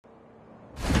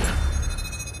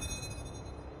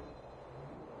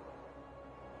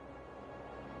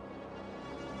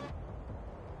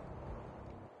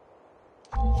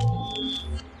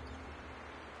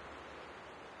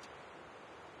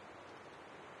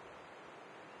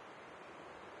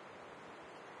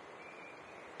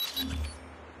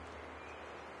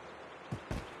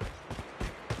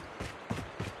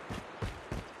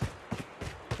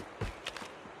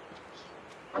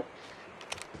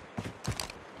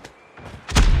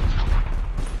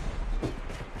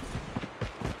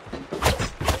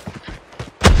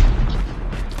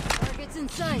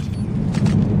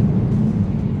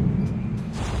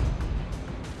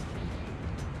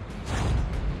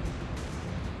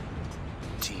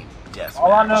Death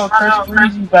All I know, Chris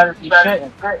Breezy better be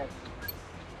shitting.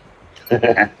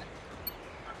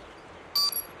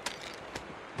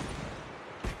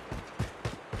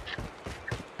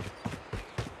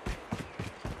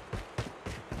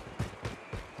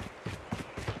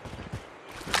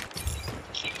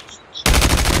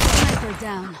 Sniper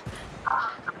down.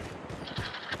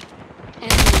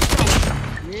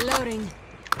 Enemy reloading.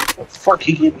 What the fuck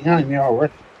he get behind me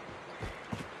already?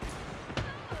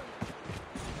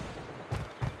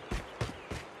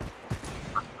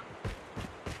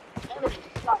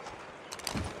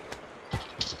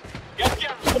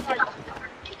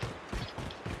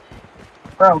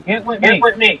 Bro, get with me. Get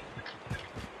with me.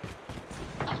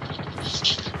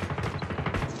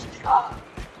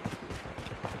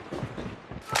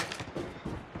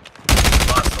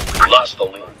 Lost the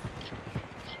lead.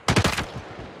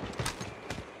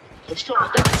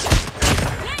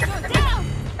 Tango down.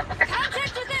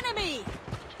 Contact with enemy.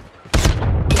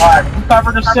 Alright, you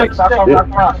cover the 6, I'll cover the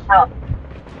front.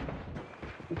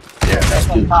 Yeah, that's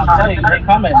good. I'm telling you, they're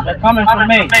coming. They're coming for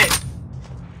me.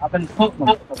 I've been cooking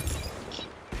them.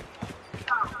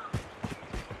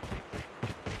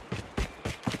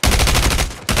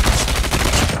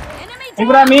 See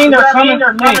what I mean? They're coming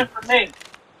for me.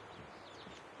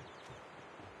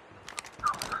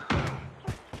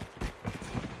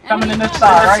 Coming in this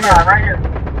side, right here.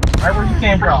 Right where you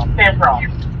came from.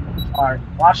 Alright,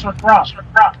 watch the front.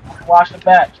 Watch the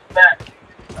back.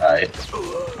 Alright.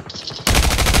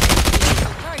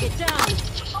 Target down.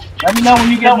 Let me know when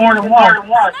you get more than one.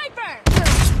 Sniper.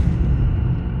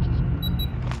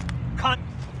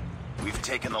 We've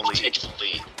taken the lead.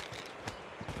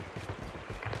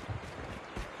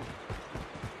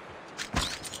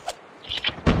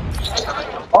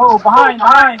 Oh, behind.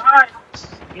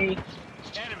 Enemy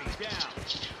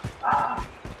down.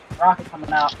 Rocket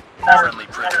coming out. Friendly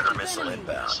Predator missile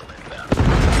inbound.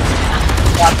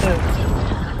 Got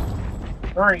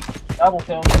 2. 3. Double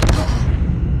kill.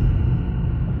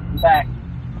 Back.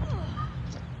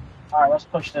 Alright, let's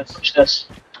push this.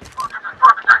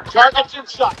 Target's in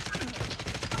sight.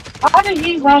 How did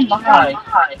he run by?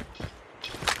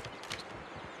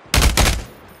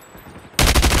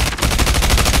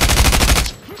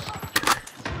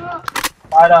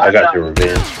 I got your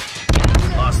revenge.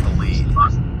 Lost the lead.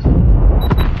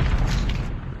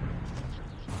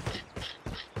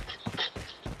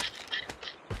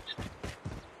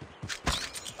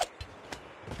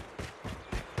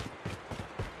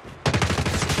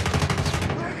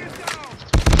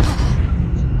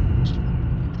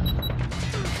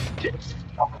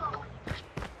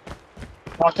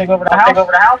 Want to take over the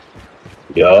house?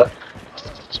 Yeah.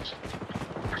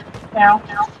 Now.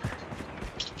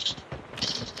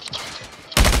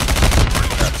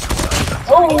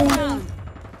 Oh! Down.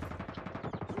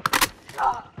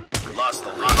 We lost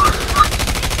the lead.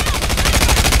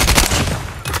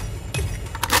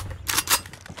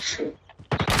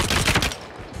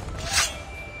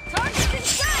 Target in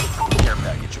sight. Care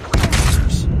package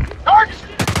awaiting orders.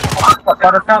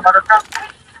 Buttercup.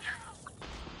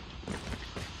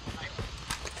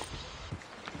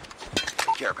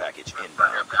 Care package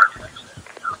inbound.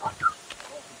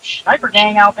 Sniper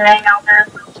gang out there.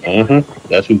 Mm-hmm.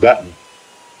 That's who got me.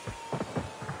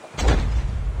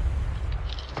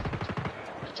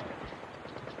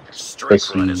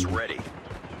 Strike run is ready.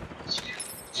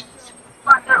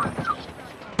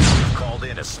 Called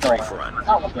in a strike run.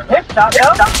 Hip shot.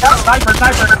 Sniper.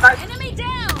 Enemy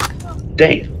down.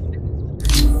 Damn.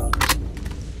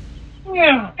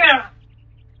 Yeah.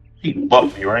 He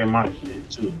bumped me right in my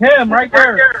shit, too. Him right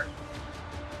there.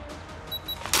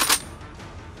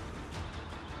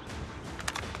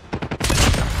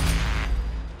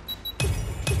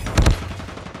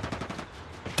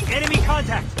 Enemy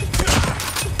contact.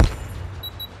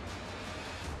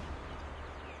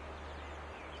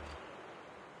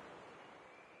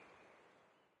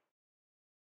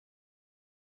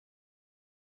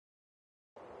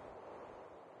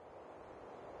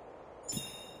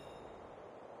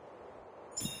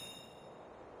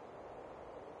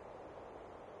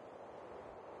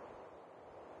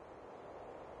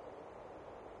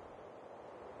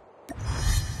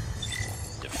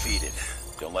 Defeated.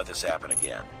 Don't let this happen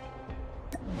again.